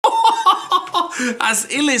As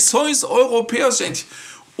eleições europeias, gente.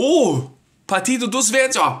 O Partido dos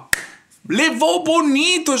Verdes, ó, levou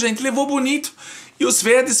bonito, gente, levou bonito. E os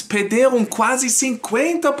Verdes perderam quase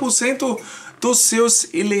 50% dos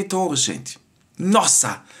seus eleitores, gente.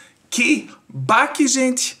 Nossa, que baque,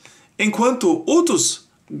 gente. Enquanto outros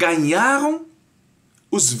ganharam,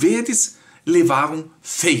 os Verdes levaram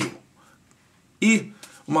feio. E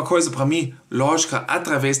uma coisa para mim, lógica,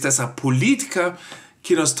 através dessa política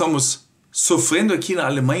que nós estamos sofrendo aqui na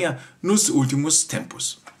Alemanha nos últimos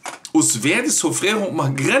tempos. Os Verdes sofreram uma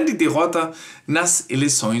grande derrota nas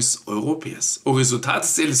eleições europeias. O resultado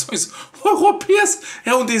das eleições europeias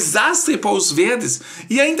é um desastre para os Verdes.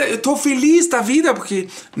 E ainda eu estou feliz da vida, porque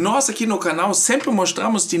nós aqui no canal sempre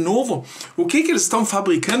mostramos de novo o que eles estão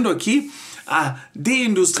fabricando aqui. A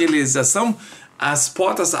deindustrialização, as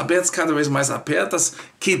portas abertas, cada vez mais abertas,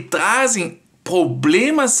 que trazem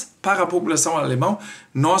problemas para a população alemã.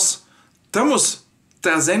 Nós estamos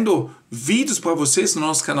trazendo vídeos para vocês no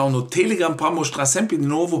nosso canal no Telegram para mostrar sempre de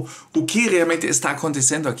novo o que realmente está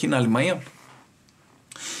acontecendo aqui na Alemanha.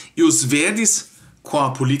 E os Verdes, com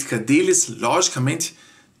a política deles, logicamente,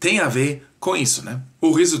 tem a ver com isso, né?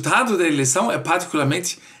 O resultado da eleição é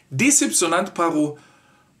particularmente decepcionante para o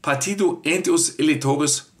partido entre os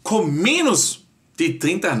eleitores com menos de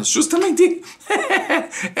 30 anos. Justamente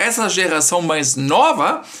essa geração mais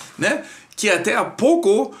nova, né? Que até há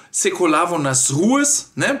pouco se colavam nas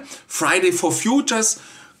ruas, né? Friday for Futures,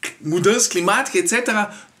 mudança climática, etc.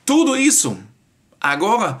 Tudo isso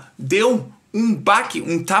agora deu um baque,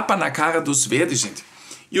 um tapa na cara dos Verdes, gente.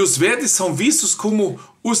 E os Verdes são vistos como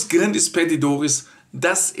os grandes perdedores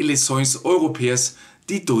das eleições europeias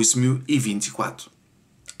de 2024.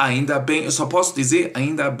 Ainda bem, eu só posso dizer,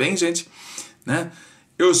 ainda bem, gente, né?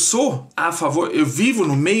 Eu sou a favor, eu vivo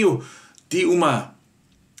no meio de uma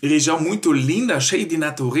região muito linda, cheia de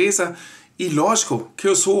natureza, e lógico que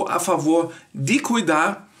eu sou a favor de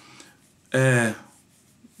cuidar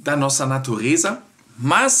da nossa natureza,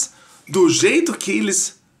 mas do jeito que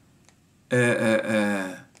eles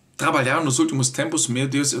trabalharam nos últimos tempos, meu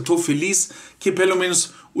Deus, eu estou feliz que pelo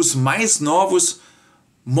menos os mais novos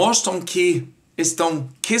mostram que estão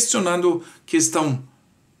questionando, que estão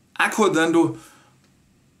acordando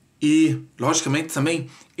e, logicamente, também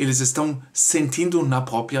eles estão sentindo na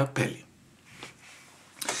própria pele.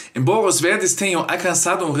 Embora os Verdes tenham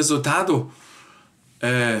alcançado um resultado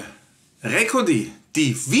recorde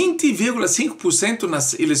de 20,5%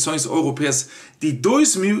 nas eleições europeias de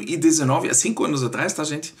 2019, há 5 anos atrás, tá,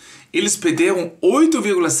 gente? Eles perderam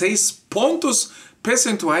 8,6 pontos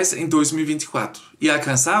percentuais em 2024 e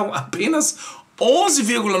alcançaram apenas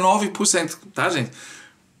 11,9%, tá, gente?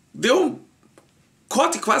 Deu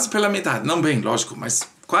corte quase pela metade, não bem, lógico, mas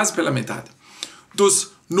quase pela metade,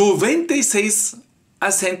 dos 96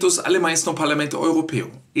 assentos alemães no Parlamento Europeu.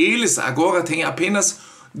 Eles agora têm apenas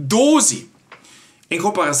 12, em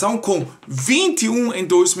comparação com 21 em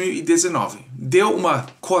 2019. Deu uma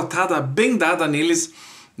cortada bem dada neles,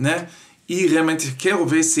 né? E realmente quero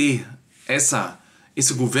ver se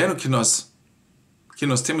esse governo que nós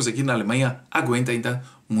temos aqui na Alemanha aguenta ainda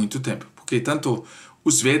muito tempo. Porque tanto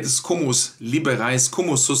os verdes, como os liberais,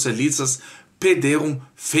 como os socialistas perderam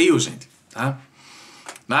feio, gente. Tá?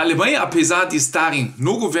 Na Alemanha, apesar de estarem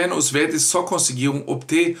no governo, os verdes só conseguiram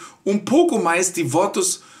obter um pouco mais de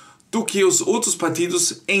votos do que os outros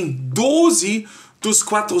partidos em 12 dos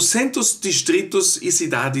 400 distritos e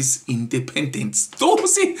cidades independentes.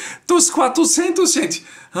 12 dos 400, gente.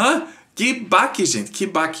 Hã? Que baque, gente, que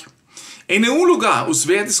baque. Em nenhum lugar os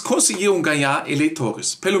verdes conseguiram ganhar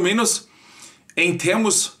eleitores, pelo menos em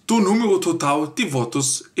termos do número total de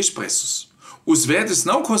votos expressos. Os verdes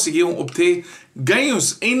não conseguiram obter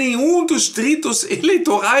ganhos em nenhum dos distritos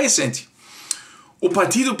eleitorais, gente. O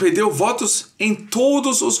partido perdeu votos em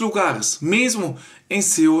todos os lugares, mesmo em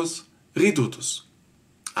seus redutos.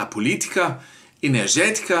 A política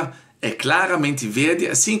energética é claramente verde,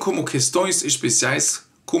 assim como questões especiais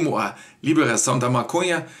como a liberação da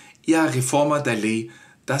maconha e a reforma da lei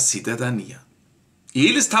da cidadania. E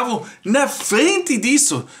eles estavam na frente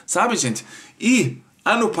disso, sabe, gente? E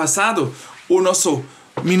ano passado, o nosso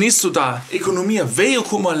ministro da Economia veio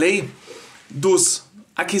com uma lei dos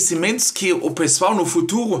aquecimentos que o pessoal no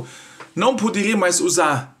futuro não poderia mais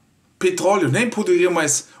usar petróleo, nem poderia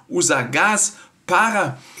mais usar gás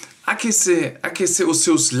para aquecer os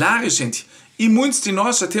seus lares, gente. E muitos de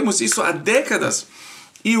nós já temos isso há décadas.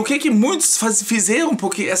 E o que muitos fizeram,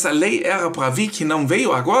 porque essa lei era para vir, que não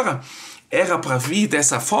veio agora, era para vir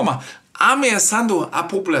dessa forma, ameaçando a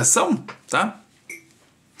população, tá?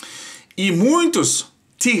 E muitos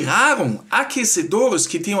tiraram aquecedores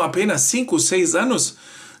que tinham apenas 5 ou 6 anos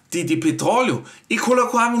de petróleo e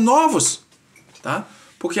colocaram novos, tá?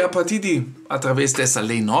 Porque através dessa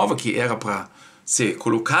lei nova que era para ser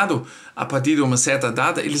colocado, a partir de uma certa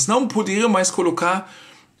data, eles não poderiam mais colocar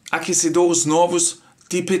aquecedores novos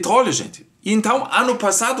de petróleo, gente. E então, ano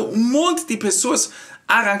passado, um monte de pessoas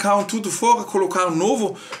arrancaram tudo fora, colocaram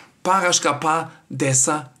novo para escapar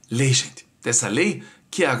dessa lei, gente. Dessa lei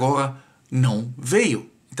que agora não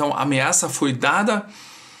veio. Então, a ameaça foi dada,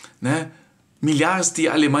 né? Milhares de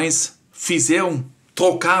alemães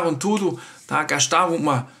trocaram tudo, tá? Gastaram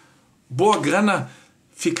uma boa grana,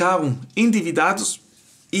 ficaram endividados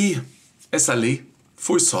e essa lei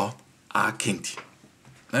foi só ar quente,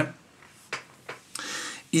 né?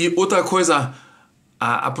 E outra coisa,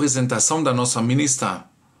 a apresentação da nossa ministra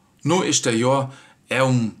no exterior é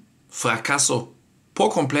um fracasso por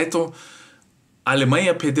completo. A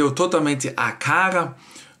Alemanha perdeu totalmente a cara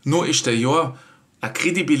no exterior, a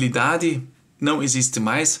credibilidade não existe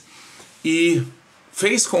mais e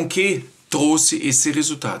fez com que trouxe esse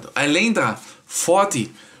resultado. Além da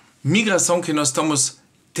forte migração que nós estamos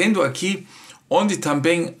tendo aqui, onde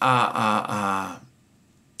também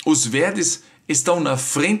os verdes estão na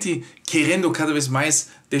frente, querendo cada vez mais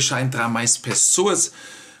deixar entrar mais pessoas,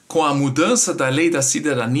 com a mudança da lei da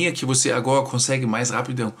cidadania, que você agora consegue mais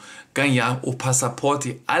rápido ganhar o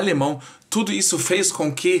passaporte alemão. Tudo isso fez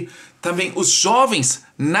com que também os jovens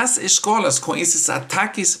nas escolas, com esses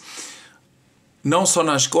ataques, não só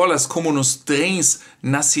nas escolas, como nos trens,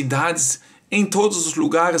 nas cidades, em todos os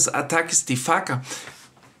lugares, ataques de faca,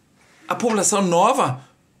 a população nova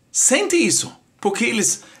sente isso, porque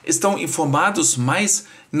eles estão informados mais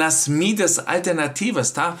nas mídias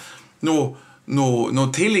alternativas, tá? No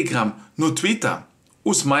Telegram, no Twitter.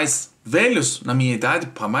 Os mais velhos, na minha idade,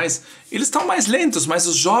 para mais, eles estão mais lentos, mas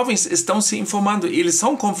os jovens estão se informando. Eles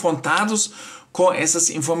são confrontados com essas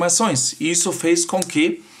informações. E isso fez com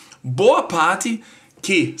que boa parte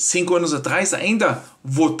que 5 anos atrás ainda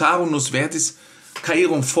votaram nos verdes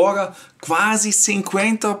caíram fora. Quase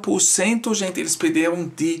 50%, gente, eles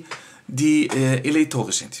perderam de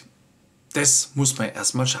eleitores, gente. Das muss man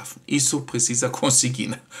erstmal schaffen. Isso precisa conseguir,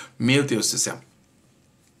 né? Meu Deus do céu.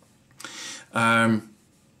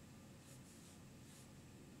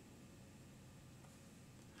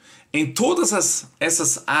 Em todas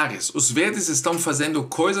essas áreas, os verdes estão fazendo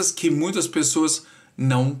coisas que muitas pessoas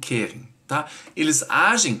não querem, tá? Eles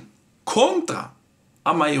agem contra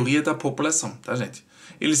a maioria da população, tá, gente?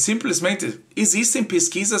 Eles simplesmente, existem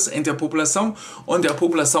pesquisas entre a população, onde a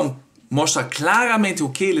população mostra claramente o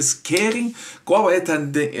que eles querem, qual é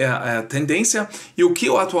a tendência e o que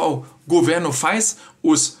o atual governo faz.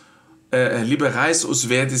 Os liberais, os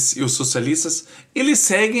verdes e os socialistas, eles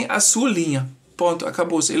seguem a sua linha. Ponto,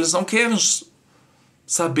 acabou-se. Eles não querem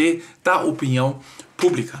saber da opinião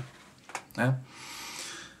pública, né?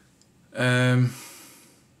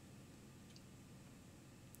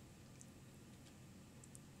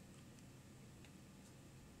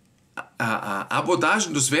 A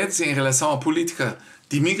abordagem dos verdes em relação à política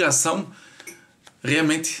de migração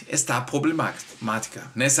realmente está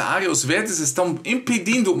problemática. Nessa área, os verdes estão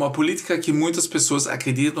impedindo uma política que muitas pessoas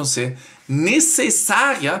acreditam ser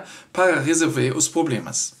necessária para resolver os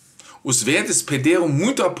problemas. Os verdes perderam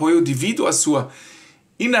muito apoio devido à sua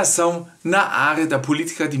inação na área da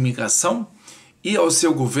política de migração e ao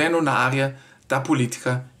seu governo na área da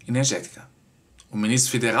política energética. O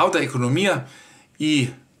ministro federal da Economia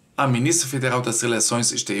e a ministra federal das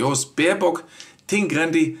Relações Exteriores, Baerbock, tem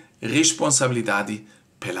grande responsabilidade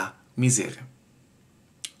pela miséria.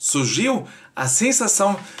 Surgiu a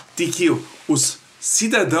sensação de que os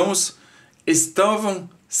cidadãos estavam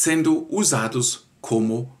sendo usados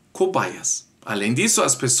como cobaias. Além disso,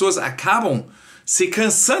 as pessoas acabam se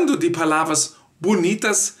cansando de palavras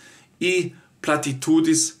bonitas e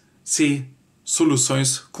platitudes se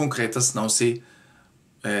soluções concretas não se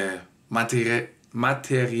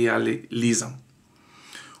materializam.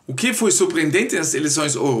 O que foi surpreendente nas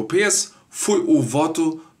eleições europeias foi o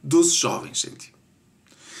voto dos jovens, gente.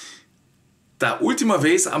 Da última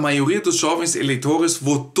vez, a maioria dos jovens eleitores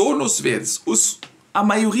votou nos verdes. A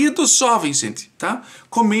maioria dos jovens, gente, tá?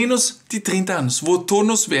 Com menos de 30 anos, votou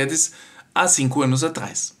nos verdes há 5 anos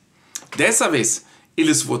atrás. Dessa vez,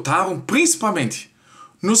 eles votaram principalmente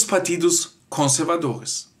nos partidos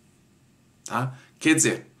conservadores, tá? Quer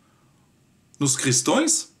dizer, nos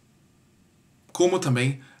cristãos, como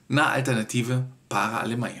também na alternativa para a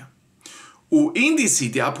Alemanha. O índice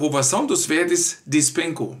de aprovação dos verdes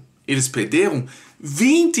despencou. Eles perderam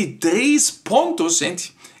 23 pontos,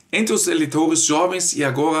 gente, entre os eleitores jovens e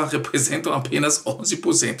agora representam apenas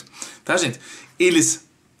 11%. Tá, gente? Eles,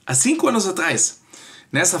 há 5 anos atrás,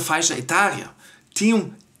 nessa faixa etária,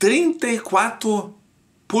 tinham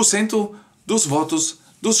 34% dos votos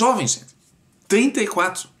dos jovens, gente.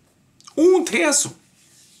 34%. Um terço.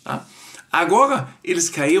 Tá? Agora, eles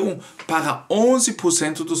caíram para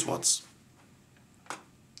 11% dos votos.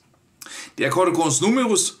 De acordo com os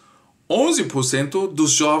números, 11%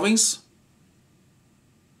 dos jovens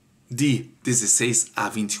de 16 a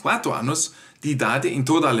 24 anos de idade em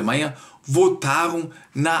toda a Alemanha votaram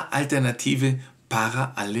na alternativa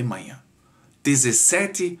para a Alemanha.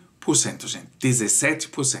 17%, gente.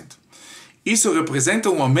 17%. Isso representa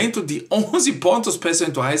um aumento de 11 pontos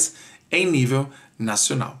percentuais em nível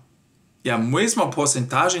nacional. E a mesma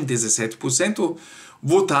porcentagem, 17%,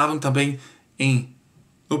 votaram também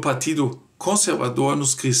no Partido Conservador,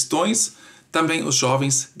 nos cristãos. Também os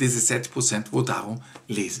jovens, 17%, votaram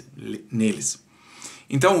neles.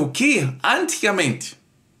 Então, o que antigamente,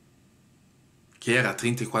 que era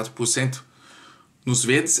 34% nos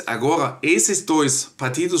Verdes, agora esses dois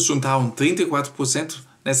partidos juntaram 34%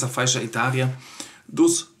 nessa faixa etária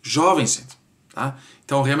dos jovens. Tá?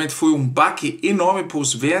 Então, realmente foi um baque enorme para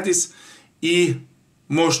os Verdes e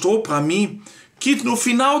mostrou para mim que no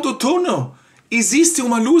final do túnel existe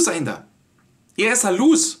uma luz ainda. E essa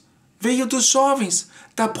luz veio dos jovens,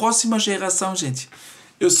 da próxima geração, gente.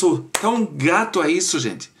 Eu sou tão grato a isso,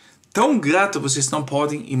 gente. Tão grato, vocês não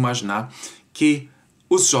podem imaginar que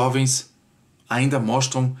os jovens ainda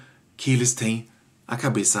mostram que eles têm a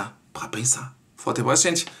cabeça para pensar. Forte abraço,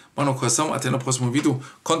 gente. Mão no coração. Até no próximo vídeo.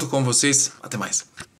 Conto com vocês. Até mais.